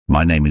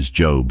My name is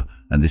Job,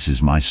 and this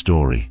is my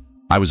story.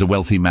 I was a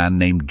wealthy man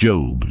named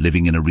Job,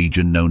 living in a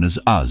region known as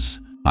Uz.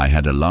 I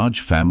had a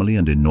large family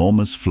and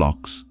enormous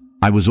flocks.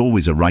 I was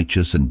always a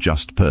righteous and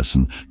just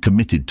person,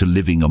 committed to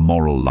living a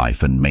moral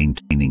life and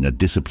maintaining a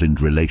disciplined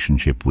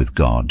relationship with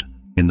God.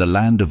 In the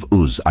land of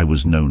Uz, I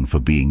was known for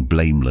being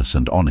blameless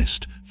and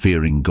honest,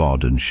 fearing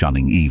God and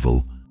shunning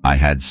evil. I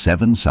had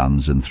 7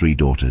 sons and 3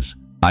 daughters.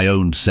 I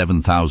owned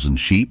 7,000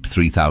 sheep,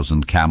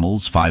 3,000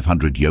 camels,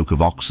 500 yoke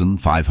of oxen,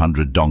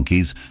 500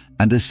 donkeys,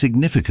 and a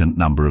significant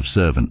number of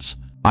servants.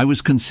 I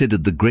was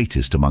considered the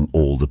greatest among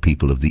all the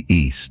people of the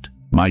East.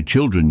 My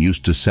children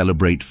used to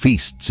celebrate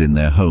feasts in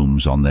their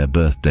homes on their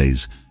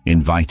birthdays,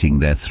 inviting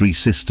their 3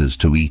 sisters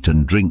to eat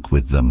and drink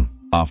with them.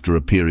 After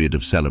a period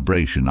of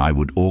celebration, I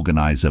would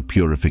organize a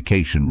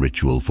purification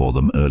ritual for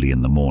them early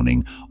in the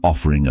morning,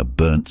 offering a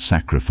burnt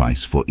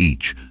sacrifice for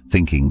each,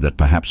 thinking that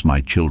perhaps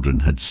my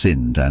children had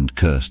sinned and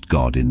cursed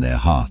God in their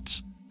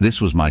hearts. This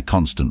was my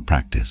constant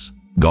practice.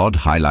 God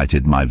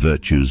highlighted my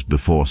virtues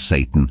before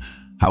Satan.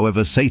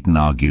 However, Satan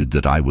argued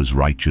that I was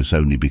righteous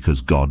only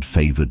because God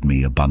favored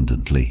me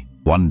abundantly.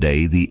 One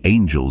day the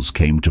angels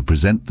came to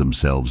present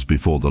themselves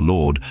before the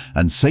Lord,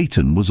 and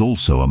Satan was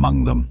also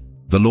among them.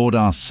 The Lord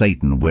asked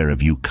Satan, "Where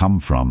have you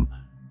come from?"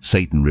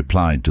 Satan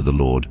replied to the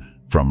Lord,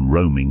 "From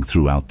roaming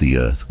throughout the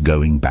earth,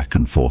 going back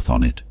and forth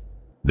on it."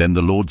 Then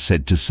the Lord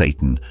said to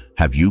Satan,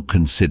 "Have you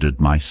considered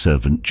my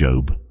servant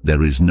Job?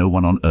 There is no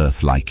one on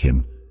earth like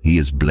him. He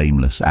is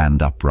blameless and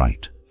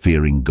upright,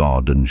 fearing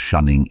God and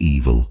shunning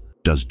evil.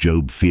 Does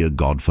Job fear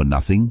God for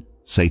nothing?"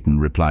 Satan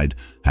replied,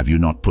 "Have you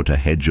not put a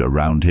hedge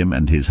around him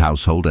and his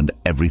household and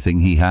everything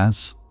he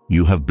has?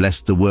 You have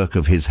blessed the work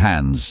of his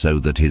hands so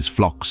that his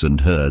flocks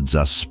and herds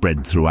are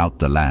spread throughout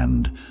the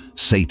land."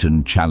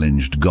 Satan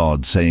challenged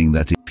God, saying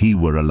that if he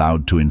were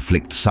allowed to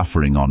inflict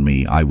suffering on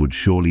me, I would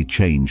surely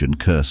change and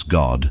curse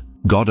God.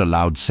 God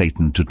allowed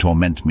Satan to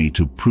torment me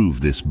to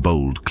prove this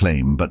bold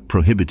claim, but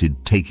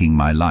prohibited taking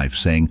my life,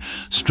 saying,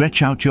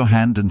 "Stretch out your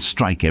hand and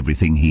strike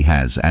everything he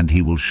has, and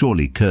he will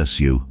surely curse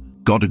you."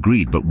 God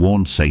agreed, but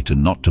warned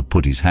Satan not to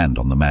put his hand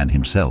on the man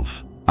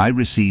himself. I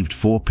received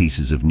 4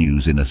 pieces of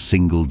news in a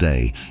single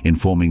day,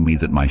 informing me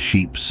that my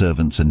sheep,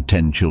 servants, and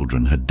 10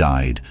 children had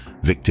died,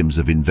 victims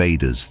of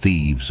invaders,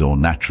 thieves, or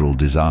natural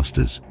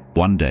disasters.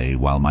 One day,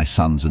 while my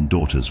sons and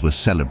daughters were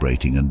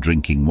celebrating and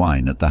drinking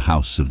wine at the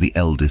house of the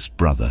eldest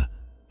brother,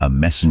 a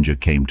messenger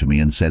came to me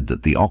and said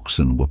that the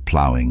oxen were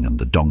ploughing and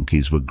the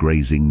donkeys were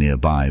grazing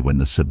nearby when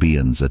the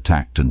Sabaeans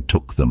attacked and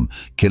took them,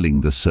 killing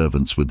the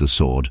servants with the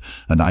sword,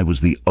 and I was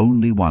the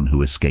only one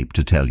who escaped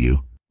to tell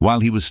you.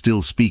 While he was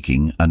still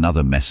speaking,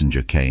 another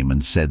messenger came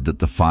and said that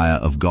the fire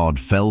of God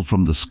fell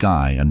from the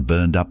sky and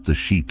burned up the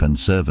sheep and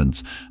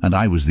servants, and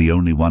I was the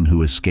only one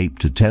who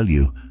escaped to tell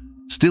you.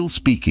 Still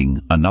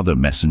speaking, another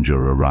messenger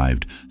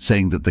arrived,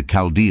 saying that the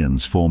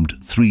Chaldeans formed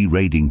 3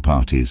 raiding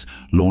parties,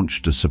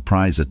 launched a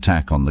surprise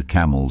attack on the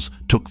camels,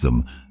 took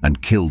them,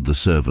 and killed the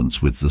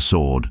servants with the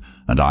sword,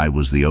 and I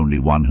was the only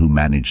one who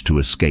managed to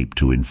escape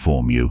to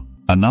inform you.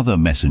 Another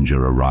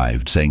messenger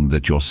arrived, saying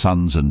that your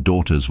sons and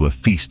daughters were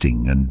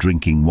feasting and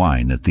drinking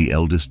wine at the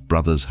eldest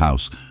brother's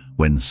house,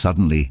 when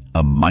suddenly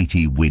a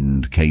mighty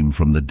wind came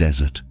from the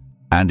desert,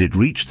 and it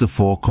reached the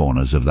 4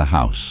 corners of the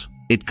house.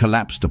 It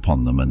collapsed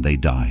upon them, and they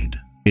died.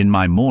 In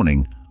my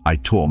mourning, I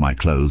tore my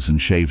clothes and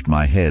shaved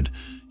my head,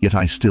 yet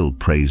I still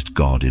praised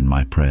God in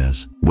my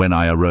prayers. When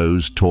I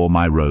arose, tore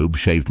my robe,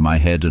 shaved my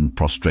head, and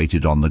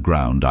prostrated on the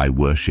ground, I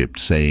worshipped,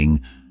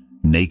 saying,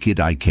 "Naked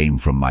I came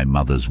from my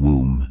mother's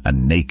womb,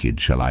 and naked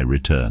shall I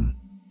return.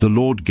 The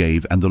Lord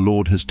gave, and the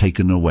Lord has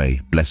taken away.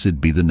 Blessed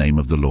be the name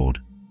of the Lord."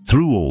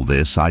 Through all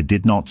this, I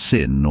did not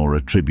sin nor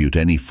attribute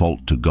any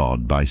fault to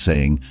God by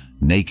saying,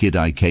 "Naked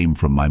I came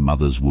from my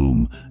mother's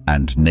womb,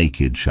 and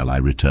naked shall I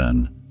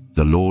return."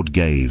 The Lord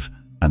gave,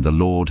 and the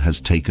Lord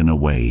has taken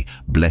away.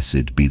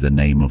 Blessed be the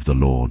name of the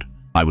Lord.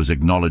 I was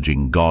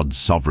acknowledging God's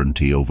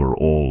sovereignty over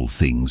all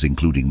things,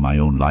 including my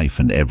own life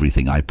and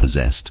everything I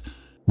possessed.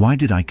 Why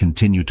did I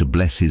continue to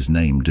bless his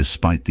name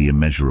despite the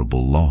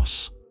immeasurable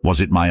loss?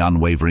 Was it my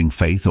unwavering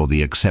faith or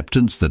the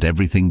acceptance that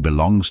everything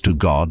belongs to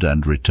God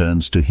and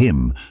returns to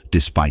him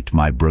despite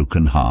my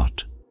broken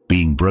heart?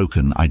 Being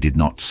broken, I did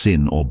not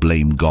sin or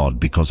blame God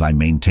because I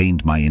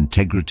maintained my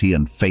integrity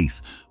and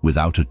faith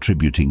without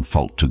attributing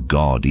fault to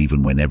God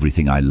even when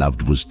everything I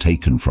loved was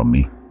taken from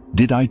me.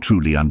 Did I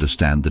truly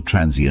understand the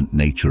transient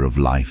nature of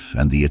life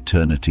and the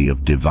eternity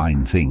of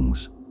divine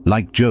things?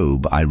 Like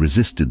Job, I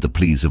resisted the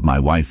pleas of my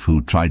wife,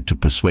 who tried to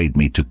persuade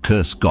me to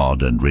curse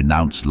God and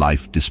renounce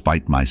life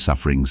despite my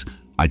sufferings.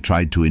 I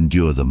tried to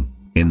endure them.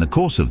 In the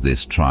course of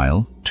this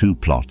trial, 2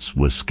 plots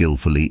were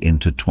skillfully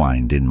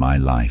intertwined in my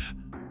life,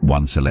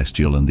 one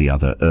celestial and the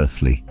other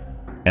earthly.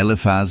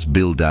 Eliphaz,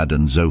 Bildad,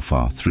 and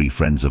Zophar, 3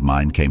 friends of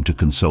mine, came to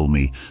console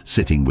me,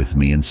 sitting with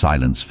me in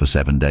silence for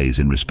 7 days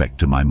in respect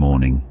to my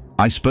mourning.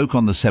 I spoke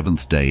on the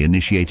 7th day,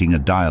 initiating a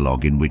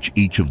dialogue in which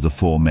each of the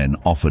 4 men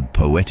offered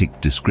poetic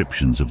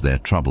descriptions of their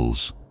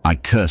troubles. I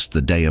cursed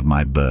the day of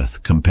my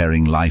birth,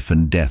 comparing life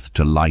and death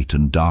to light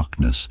and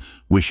darkness,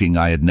 wishing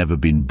I had never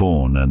been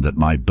born and that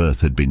my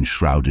birth had been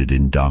shrouded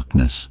in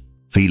darkness.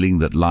 Feeling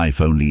that life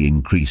only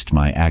increased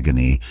my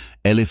agony,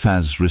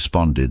 Eliphaz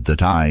responded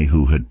that I,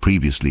 who had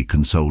previously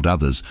consoled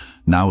others,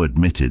 now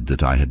admitted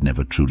that I had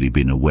never truly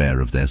been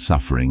aware of their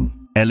suffering.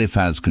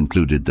 Eliphaz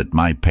concluded that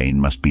my pain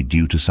must be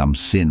due to some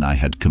sin I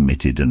had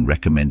committed and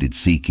recommended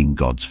seeking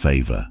God's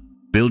favor.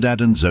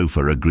 Bildad and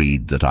Zophar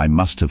agreed that I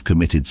must have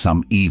committed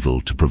some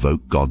evil to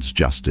provoke God's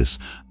justice,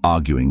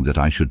 arguing that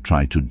I should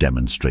try to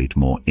demonstrate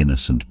more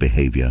innocent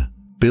behavior.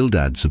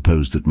 Bildad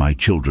supposed that my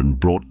children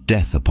brought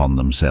death upon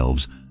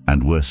themselves,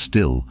 and worse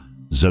still,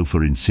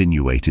 Zophar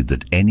insinuated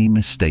that any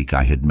mistake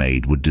I had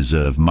made would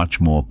deserve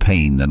much more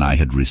pain than I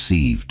had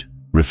received.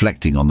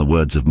 Reflecting on the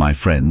words of my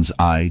friends,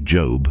 I,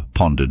 Job,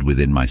 pondered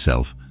within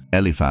myself.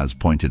 Eliphaz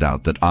pointed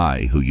out that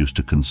I, who used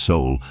to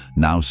console,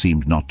 now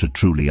seemed not to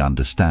truly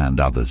understand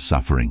others'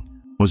 suffering.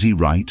 Was he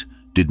right?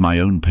 Did my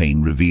own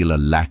pain reveal a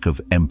lack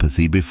of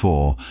empathy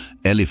before?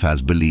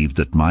 Eliphaz believed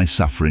that my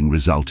suffering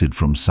resulted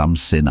from some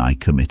sin I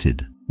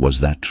committed.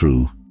 Was that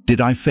true? Did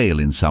I fail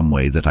in some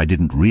way that I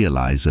didn't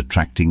realize,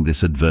 attracting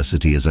this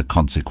adversity as a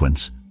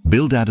consequence?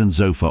 Bildad and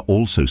Zophar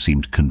also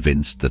seemed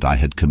convinced that I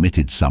had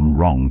committed some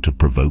wrong to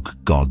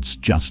provoke God's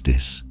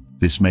justice.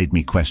 This made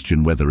me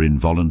question whether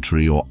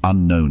involuntary or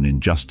unknown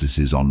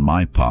injustices on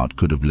my part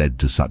could have led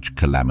to such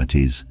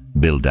calamities.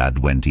 Bildad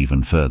went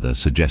even further,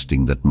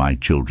 suggesting that my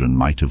children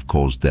might have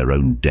caused their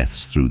own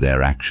deaths through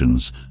their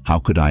actions. How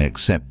could I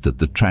accept that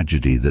the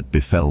tragedy that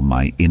befell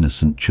my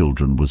innocent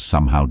children was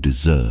somehow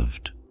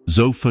deserved?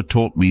 Zophar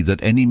taught me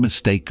that any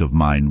mistake of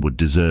mine would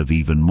deserve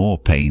even more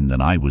pain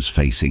than I was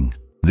facing.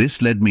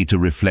 This led me to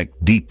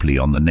reflect deeply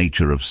on the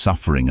nature of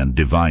suffering and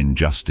divine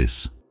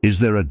justice. Is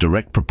there a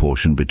direct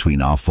proportion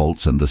between our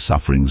faults and the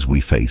sufferings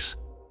we face?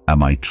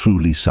 Am I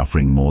truly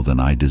suffering more than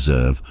I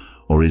deserve,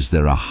 or is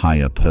there a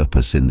higher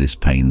purpose in this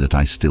pain that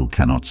I still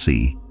cannot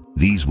see?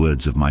 These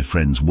words of my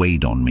friends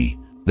weighed on me.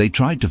 They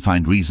tried to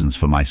find reasons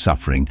for my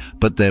suffering,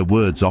 but their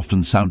words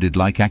often sounded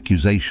like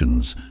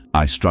accusations.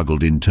 I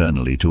struggled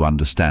internally to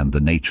understand the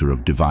nature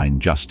of divine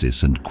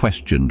justice and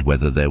questioned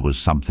whether there was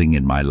something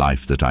in my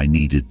life that I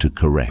needed to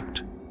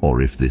correct,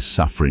 or if this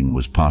suffering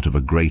was part of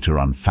a greater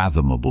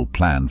unfathomable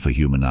plan for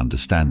human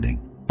understanding.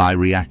 I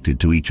reacted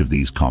to each of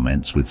these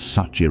comments with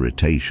such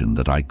irritation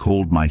that I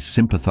called my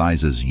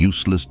sympathizers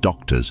useless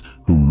doctors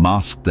who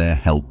masked their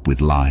help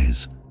with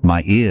lies.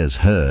 My ears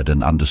heard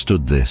and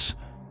understood this.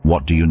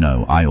 What do you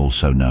know? I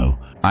also know.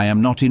 I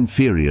am not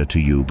inferior to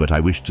you, but I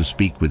wish to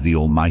speak with the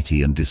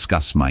Almighty and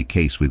discuss my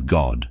case with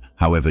God.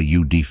 However,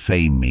 you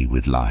defame me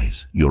with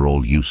lies. You're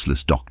all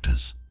useless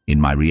doctors. In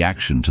my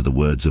reaction to the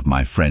words of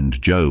my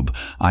friend Job,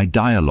 I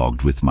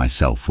dialogued with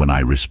myself when I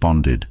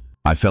responded.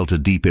 I felt a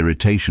deep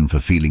irritation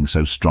for feeling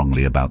so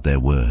strongly about their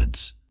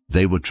words.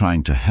 They were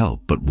trying to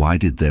help, but why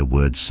did their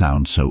words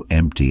sound so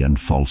empty and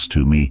false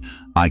to me?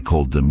 I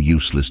called them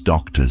useless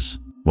doctors.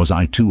 Was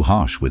I too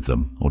harsh with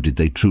them, or did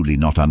they truly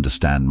not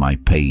understand my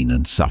pain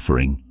and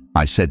suffering?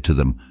 I said to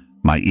them,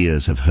 my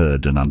ears have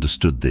heard and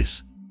understood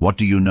this. What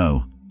do you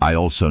know? I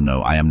also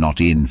know I am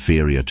not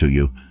inferior to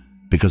you,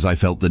 because I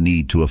felt the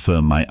need to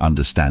affirm my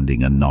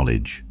understanding and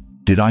knowledge.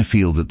 Did I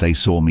feel that they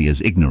saw me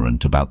as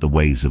ignorant about the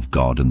ways of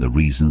God and the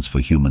reasons for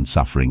human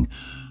suffering?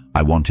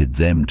 I wanted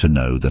them to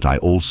know that I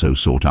also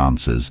sought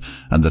answers,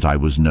 and that I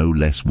was no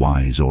less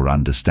wise or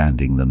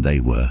understanding than they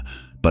were.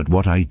 But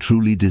what I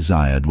truly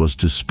desired was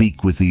to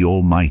speak with the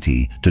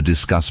Almighty, to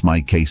discuss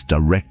my case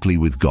directly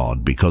with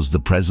God, because the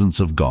presence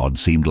of God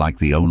seemed like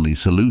the only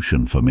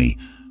solution for me.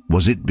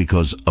 Was it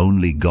because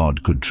only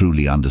God could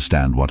truly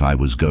understand what I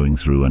was going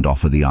through and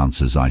offer the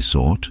answers I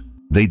sought?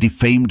 They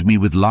defamed me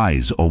with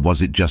lies, or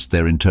was it just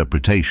their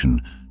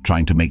interpretation,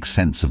 trying to make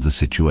sense of the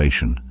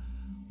situation?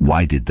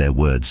 Why did their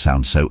words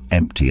sound so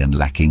empty and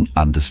lacking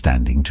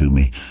understanding to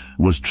me?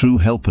 Was true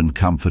help and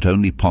comfort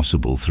only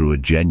possible through a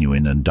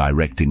genuine and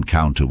direct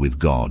encounter with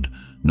God,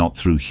 not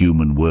through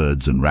human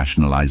words and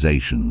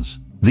rationalizations?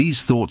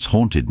 These thoughts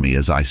haunted me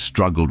as I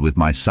struggled with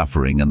my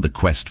suffering and the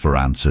quest for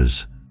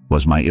answers.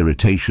 Was my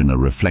irritation a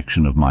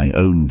reflection of my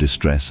own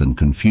distress and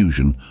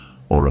confusion,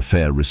 or a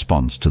fair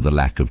response to the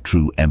lack of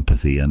true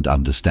empathy and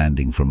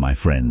understanding from my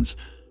friends?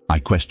 I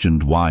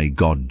questioned why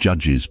God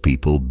judges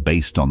people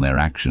based on their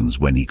actions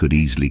when he could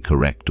easily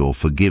correct or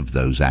forgive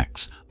those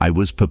acts. I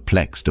was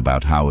perplexed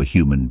about how a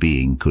human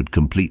being could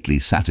completely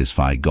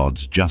satisfy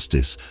God's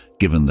justice,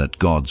 given that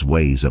God's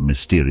ways are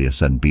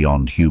mysterious and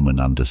beyond human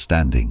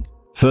understanding.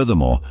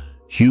 Furthermore,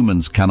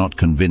 humans cannot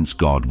convince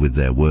God with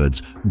their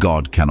words.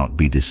 God cannot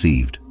be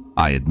deceived.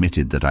 I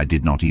admitted that I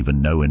did not even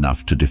know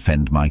enough to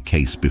defend my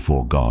case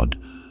before God.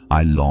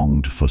 I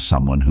longed for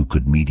someone who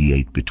could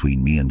mediate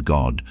between me and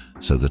God,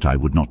 so that I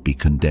would not be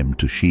condemned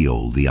to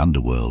Sheol, the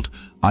underworld.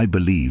 I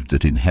believed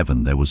that in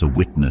heaven there was a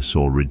witness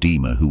or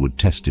redeemer who would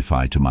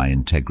testify to my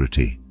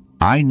integrity.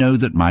 I know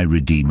that my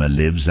Redeemer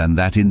lives, and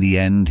that in the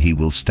end he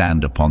will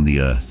stand upon the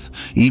earth.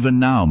 Even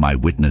now my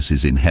witness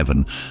is in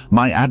heaven.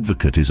 My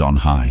advocate is on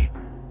high.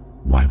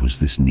 Why was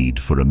this need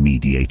for a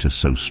mediator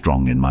so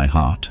strong in my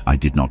heart? I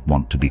did not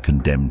want to be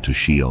condemned to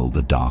Sheol,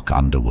 the dark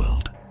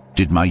underworld.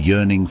 Did my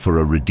yearning for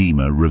a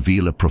Redeemer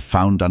reveal a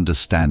profound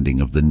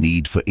understanding of the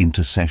need for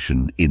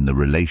intercession in the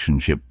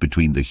relationship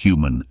between the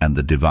human and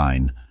the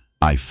divine?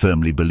 I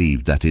firmly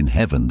believed that in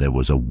heaven there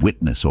was a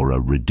witness or a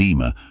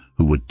Redeemer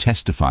who would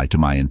testify to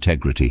my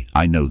integrity.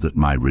 I know that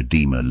my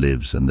Redeemer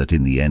lives and that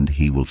in the end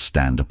he will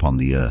stand upon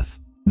the earth.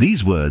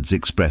 These words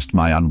expressed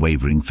my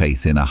unwavering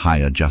faith in a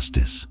higher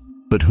justice.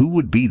 But who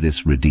would be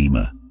this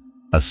Redeemer?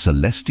 A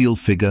celestial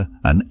figure,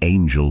 an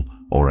angel,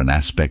 or an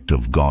aspect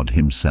of God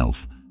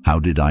himself? How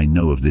did I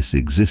know of this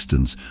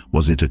existence?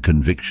 Was it a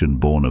conviction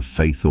born of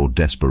faith or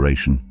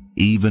desperation?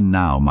 Even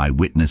now my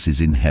witness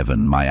is in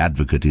heaven, my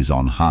advocate is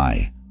on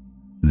high.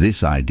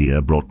 This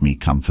idea brought me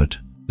comfort.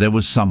 There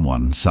was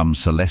someone, some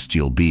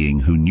celestial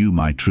being who knew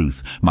my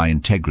truth, my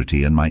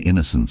integrity and my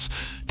innocence.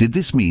 Did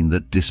this mean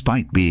that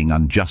despite being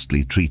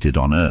unjustly treated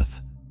on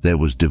earth, there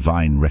was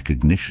divine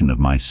recognition of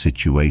my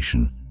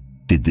situation?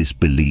 Did this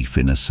belief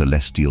in a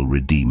celestial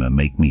Redeemer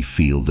make me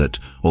feel that,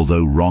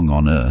 although wrong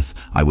on earth,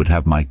 I would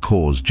have my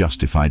cause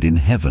justified in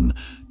heaven?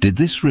 Did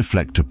this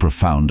reflect a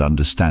profound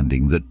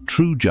understanding that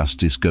true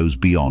justice goes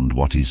beyond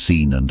what is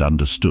seen and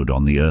understood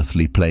on the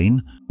earthly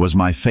plane? Was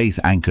my faith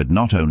anchored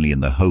not only in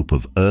the hope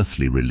of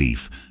earthly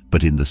relief,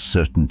 but in the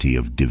certainty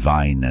of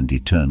divine and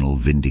eternal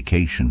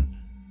vindication?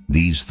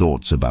 These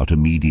thoughts about a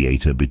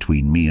mediator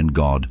between me and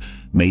God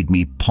made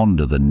me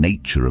ponder the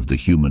nature of the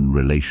human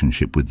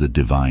relationship with the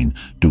divine.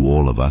 Do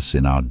all of us,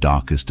 in our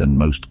darkest and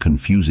most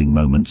confusing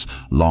moments,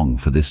 long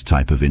for this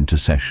type of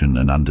intercession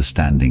and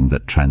understanding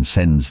that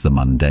transcends the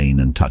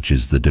mundane and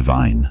touches the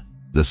divine?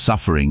 The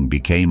suffering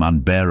became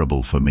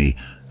unbearable for me,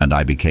 and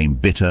I became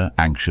bitter,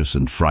 anxious,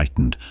 and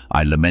frightened.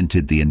 I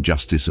lamented the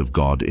injustice of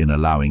God in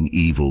allowing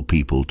evil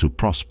people to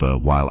prosper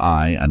while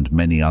I and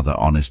many other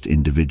honest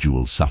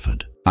individuals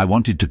suffered. I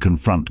wanted to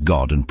confront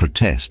God and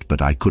protest,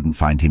 but I couldn't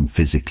find him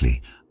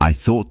physically. I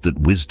thought that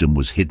wisdom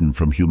was hidden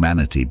from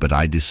humanity, but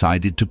I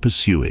decided to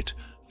pursue it,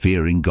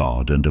 fearing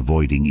God and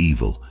avoiding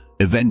evil.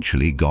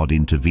 Eventually, God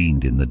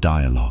intervened in the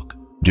dialogue.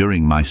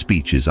 During my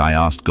speeches, I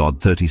asked God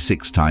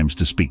 36 times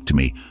to speak to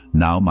me.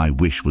 Now my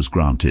wish was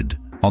granted.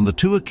 On the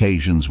 2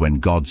 occasions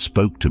when God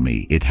spoke to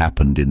me, it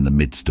happened in the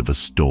midst of a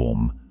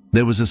storm.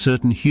 There was a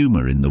certain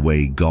humor in the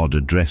way God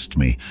addressed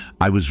me.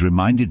 I was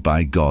reminded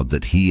by God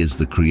that he is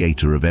the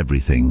creator of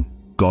everything.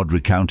 God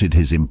recounted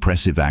his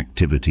impressive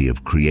activity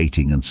of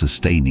creating and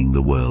sustaining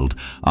the world,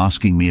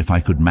 asking me if I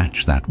could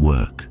match that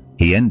work.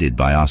 He ended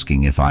by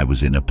asking if I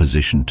was in a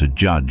position to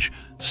judge,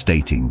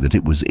 stating that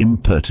it was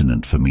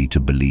impertinent for me to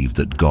believe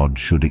that God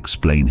should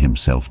explain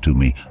himself to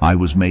me. I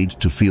was made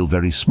to feel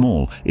very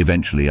small.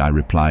 Eventually I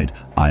replied,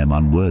 "I am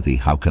unworthy.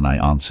 How can I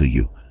answer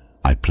you?"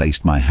 I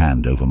placed my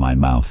hand over my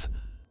mouth.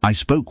 I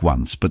spoke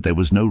once, but there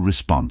was no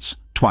response.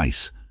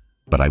 Twice,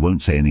 but I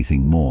won't say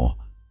anything more.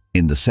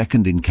 In the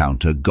second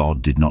encounter,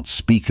 God did not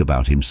speak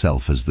about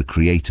himself as the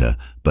creator,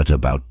 but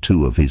about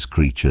 2 of his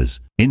creatures.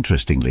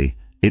 Interestingly,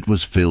 it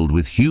was filled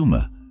with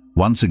humor.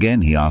 Once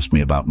again he asked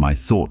me about my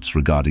thoughts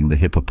regarding the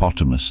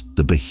hippopotamus,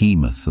 the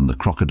behemoth, and the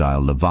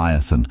crocodile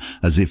leviathan,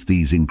 as if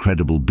these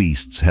incredible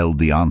beasts held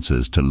the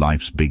answers to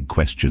life's big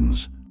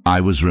questions. I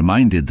was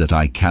reminded that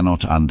I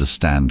cannot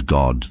understand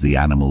God, the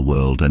animal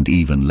world, and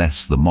even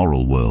less the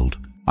moral world.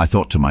 I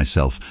thought to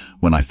myself,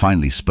 when I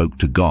finally spoke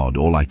to God,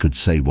 all I could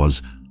say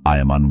was, "I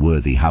am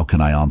unworthy. How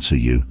can I answer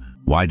you?"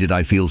 Why did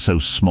I feel so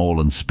small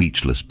and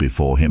speechless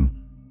before him?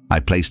 I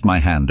placed my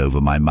hand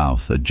over my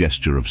mouth, a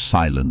gesture of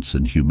silence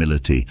and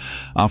humility.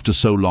 After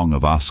so long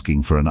of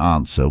asking for an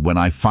answer, when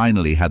I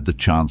finally had the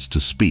chance to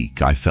speak,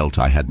 I felt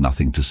I had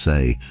nothing to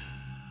say.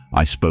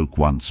 I spoke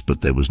once, but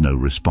there was no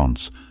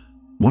response.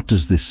 What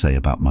does this say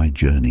about my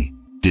journey?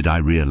 Did I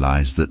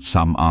realize that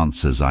some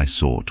answers I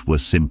sought were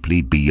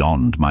simply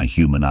beyond my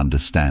human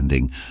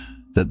understanding,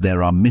 that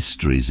there are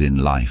mysteries in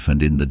life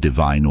and in the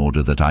divine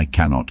order that I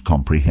cannot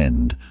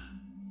comprehend?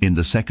 In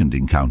the second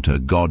encounter,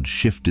 God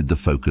shifted the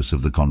focus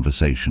of the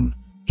conversation.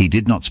 He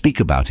did not speak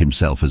about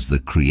himself as the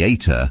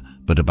creator,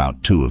 but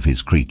about 2 of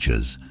his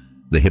creatures,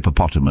 the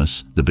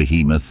hippopotamus, the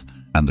behemoth,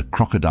 and the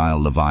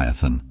crocodile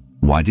leviathan.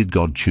 Why did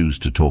God choose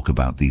to talk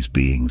about these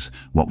beings?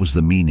 What was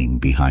the meaning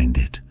behind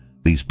it?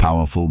 These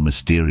powerful,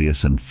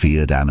 mysterious, and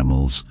feared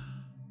animals,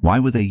 why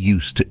were they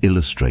used to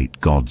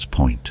illustrate God's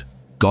point?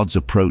 God's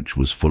approach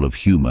was full of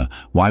humor.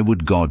 Why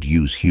would God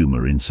use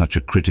humor in such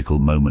a critical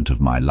moment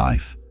of my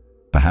life?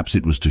 Perhaps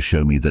it was to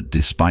show me that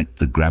despite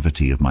the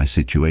gravity of my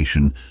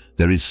situation,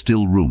 there is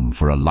still room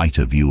for a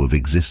lighter view of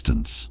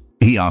existence.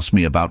 He asked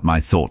me about my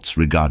thoughts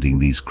regarding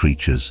these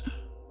creatures.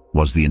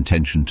 Was the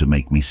intention to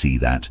make me see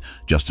that,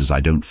 just as I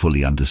don't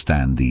fully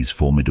understand these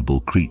formidable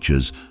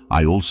creatures,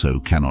 I also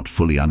cannot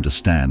fully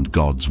understand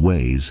God's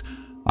ways?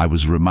 I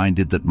was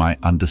reminded that my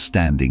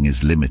understanding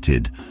is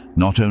limited,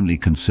 not only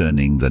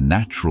concerning the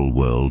natural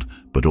world,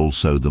 but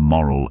also the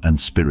moral and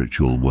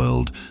spiritual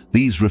world.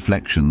 These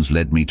reflections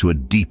led me to a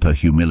deeper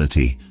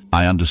humility.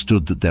 I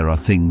understood that there are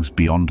things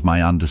beyond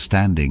my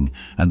understanding,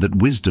 and that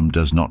wisdom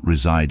does not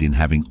reside in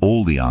having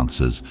all the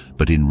answers,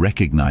 but in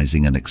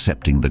recognizing and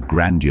accepting the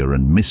grandeur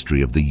and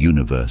mystery of the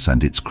universe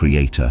and its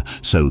creator.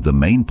 So the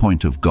main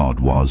point of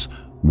God was,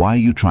 "Why are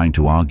you trying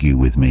to argue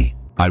with me?"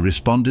 I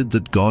responded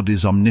that God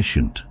is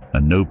omniscient,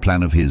 and no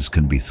plan of his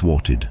can be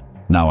thwarted.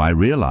 Now I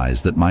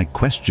realized that my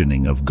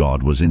questioning of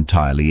God was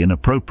entirely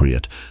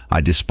inappropriate.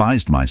 I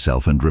despised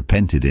myself and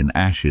repented in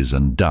ashes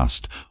and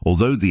dust.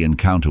 Although the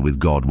encounter with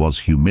God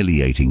was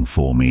humiliating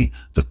for me,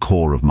 the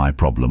core of my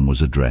problem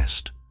was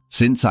addressed.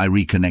 Since I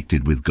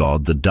reconnected with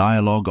God, the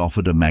dialogue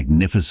offered a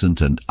magnificent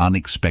and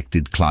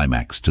unexpected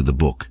climax to the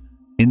book.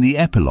 In the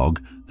epilogue,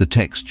 the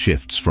text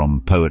shifts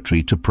from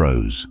poetry to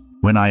prose.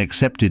 When I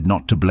accepted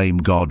not to blame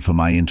God for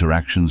my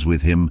interactions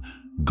with him,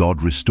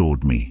 God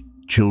restored me.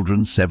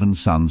 Children, 7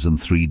 sons and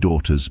 3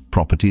 daughters,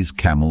 properties,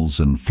 camels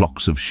and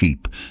flocks of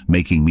sheep,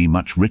 making me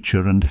much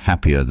richer and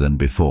happier than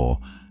before.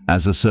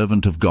 As a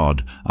servant of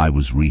God, I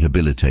was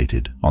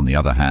rehabilitated. On the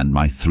other hand,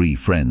 my 3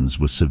 friends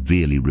were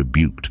severely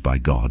rebuked by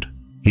God.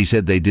 He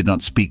said they did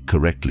not speak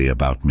correctly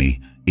about me,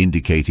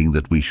 indicating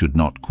that we should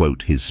not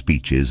quote his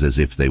speeches as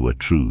if they were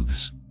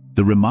truths.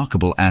 The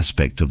remarkable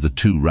aspect of the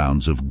 2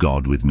 rounds of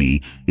God with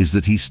me is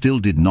that he still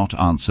did not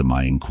answer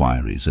my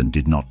inquiries and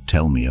did not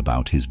tell me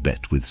about his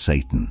bet with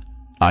Satan.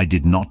 I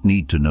did not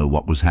need to know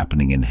what was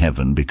happening in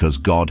heaven because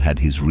God had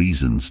his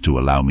reasons to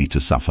allow me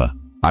to suffer.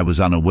 I was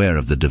unaware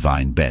of the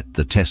divine bet.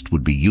 The test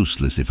would be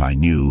useless if I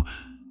knew.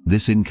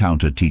 This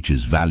encounter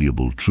teaches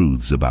valuable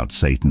truths about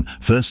Satan.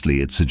 Firstly,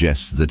 it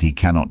suggests that he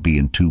cannot be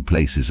in 2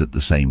 places at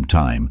the same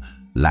time,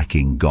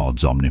 lacking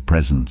God's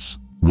omnipresence.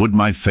 Would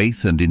my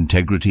faith and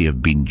integrity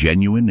have been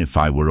genuine if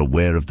I were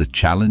aware of the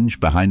challenge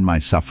behind my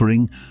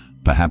suffering?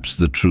 Perhaps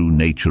the true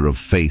nature of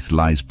faith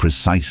lies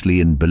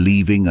precisely in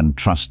believing and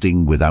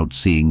trusting without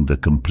seeing the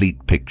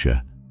complete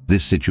picture.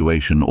 This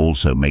situation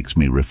also makes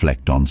me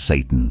reflect on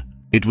Satan.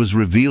 It was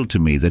revealed to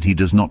me that he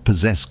does not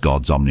possess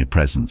God's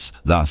omnipresence.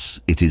 Thus,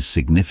 it is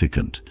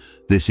significant.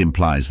 This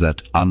implies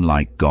that,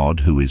 unlike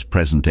God, who is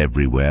present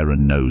everywhere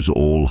and knows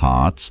all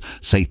hearts,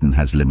 Satan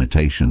has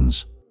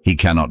limitations. He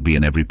cannot be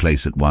in every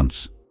place at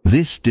once.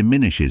 This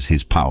diminishes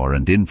his power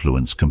and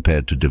influence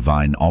compared to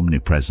divine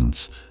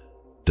omnipresence.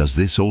 Does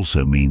this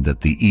also mean that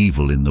the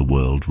evil in the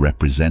world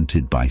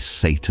represented by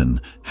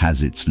Satan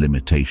has its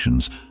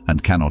limitations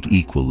and cannot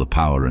equal the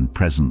power and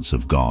presence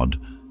of God?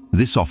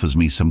 This offers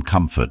me some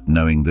comfort,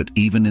 knowing that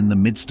even in the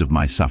midst of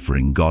my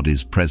suffering, God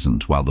is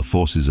present while the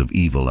forces of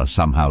evil are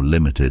somehow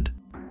limited.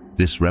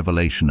 This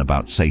revelation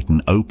about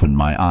Satan opened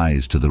my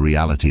eyes to the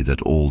reality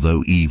that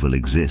although evil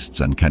exists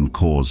and can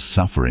cause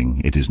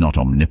suffering, it is not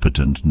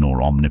omnipotent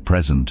nor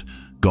omnipresent.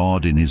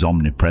 God, in his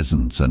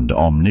omnipresence and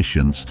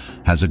omniscience,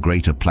 has a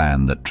greater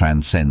plan that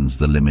transcends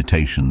the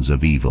limitations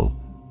of evil.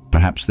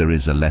 Perhaps there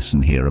is a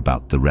lesson here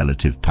about the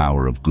relative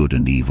power of good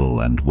and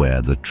evil and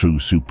where the true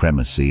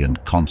supremacy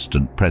and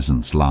constant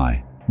presence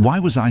lie. Why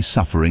was I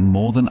suffering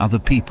more than other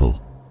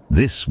people?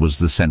 This was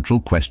the central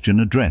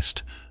question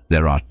addressed.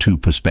 There are 2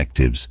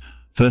 perspectives.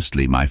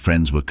 Firstly, my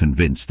friends were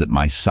convinced that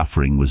my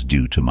suffering was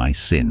due to my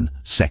sin.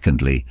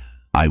 Secondly,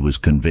 I was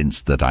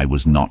convinced that I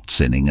was not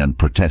sinning and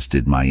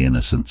protested my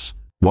innocence.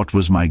 What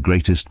was my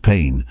greatest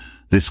pain?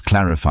 This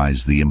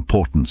clarifies the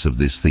importance of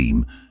this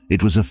theme.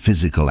 It was a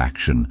physical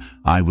action.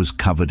 I was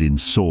covered in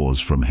sores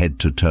from head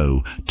to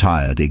toe,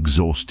 tired,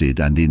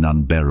 exhausted, and in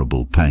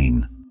unbearable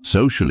pain.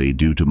 Socially,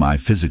 due to my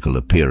physical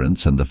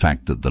appearance and the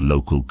fact that the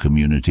local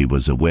community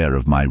was aware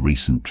of my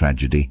recent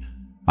tragedy,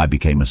 I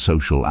became a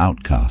social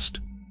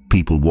outcast.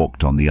 People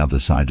walked on the other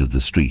side of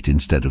the street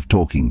instead of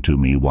talking to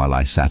me while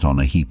I sat on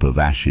a heap of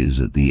ashes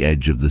at the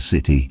edge of the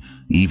city.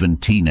 Even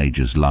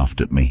teenagers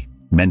laughed at me.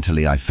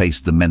 Mentally, I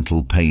faced the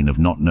mental pain of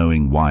not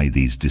knowing why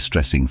these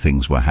distressing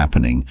things were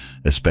happening,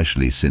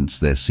 especially since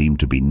there seemed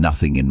to be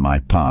nothing in my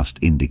past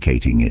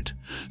indicating it.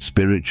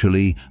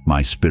 Spiritually,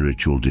 my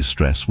spiritual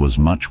distress was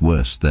much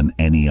worse than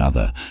any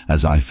other,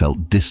 as I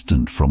felt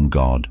distant from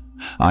God.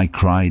 I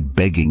cried,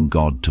 begging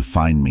God to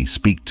find me,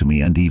 speak to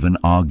me, and even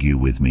argue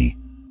with me.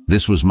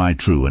 This was my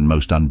true and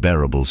most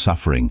unbearable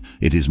suffering.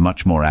 It is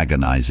much more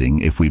agonizing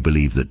if we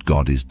believe that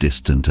God is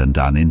distant and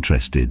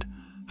uninterested.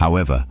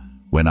 However,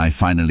 when I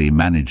finally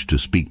managed to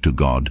speak to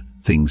God,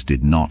 things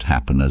did not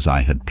happen as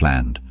I had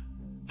planned.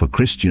 For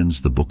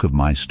Christians, the book of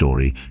my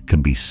story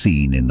can be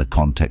seen in the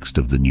context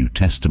of the New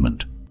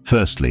Testament.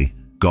 Firstly,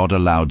 God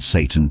allowed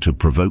Satan to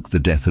provoke the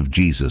death of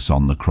Jesus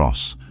on the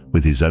cross,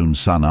 with his own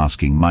son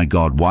asking, "My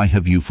God, why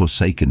have you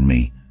forsaken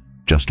me?"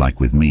 Just like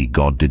with me,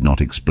 God did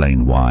not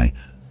explain why.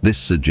 This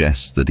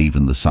suggests that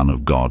even the Son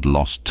of God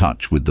lost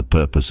touch with the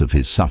purpose of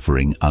his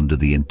suffering under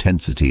the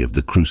intensity of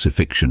the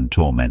crucifixion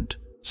torment.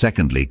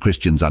 Secondly,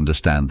 Christians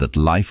understand that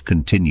life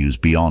continues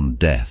beyond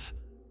death.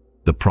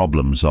 The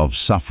problems of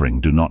suffering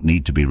do not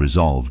need to be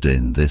resolved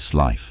in this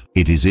life.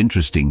 It is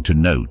interesting to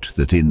note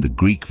that in the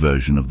Greek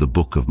version of the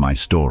book of my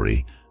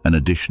story, an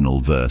additional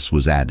verse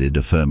was added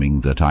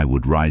affirming that I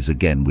would rise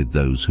again with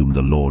those whom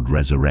the Lord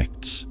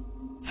resurrects.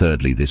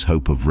 Thirdly, this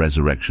hope of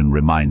resurrection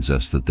reminds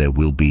us that there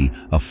will be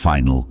a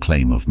final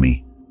claim of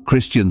me.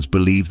 Christians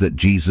believe that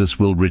Jesus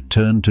will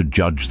return to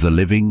judge the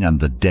living and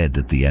the dead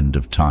at the end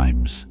of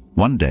times.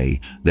 One day,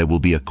 there will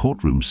be a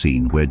courtroom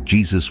scene where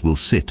Jesus will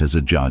sit as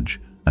a judge,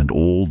 and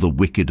all the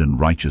wicked and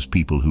righteous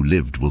people who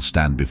lived will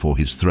stand before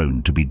his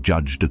throne to be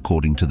judged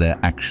according to their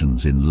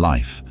actions in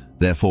life.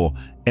 Therefore,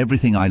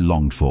 everything I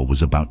longed for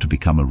was about to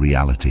become a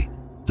reality.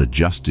 The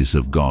justice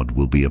of God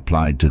will be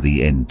applied to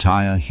the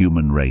entire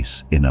human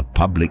race in a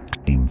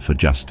public claim for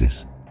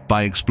justice.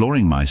 By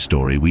exploring my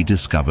story, we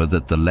discover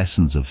that the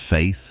lessons of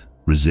faith,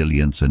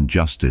 resilience, and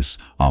justice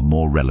are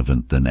more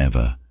relevant than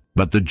ever.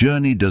 But the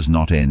journey does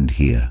not end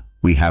here.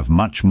 We have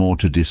much more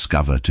to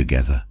discover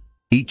together.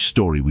 Each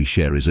story we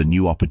share is a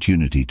new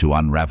opportunity to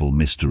unravel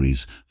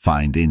mysteries,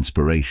 find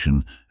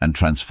inspiration, and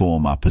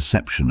transform our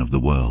perception of the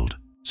world.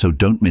 So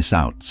don't miss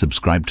out.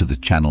 Subscribe to the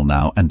channel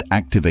now and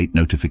activate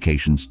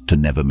notifications to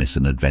never miss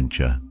an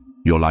adventure.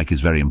 Your like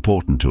is very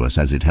important to us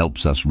as it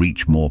helps us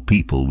reach more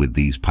people with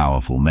these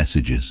powerful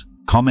messages.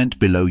 Comment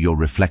below your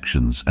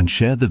reflections and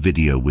share the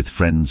video with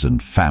friends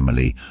and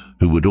family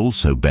who would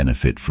also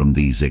benefit from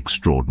these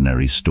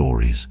extraordinary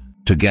stories.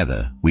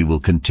 Together, we will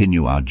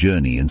continue our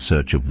journey in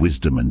search of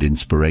wisdom and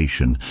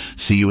inspiration.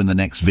 See you in the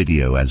next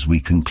video as we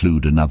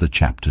conclude another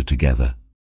chapter together.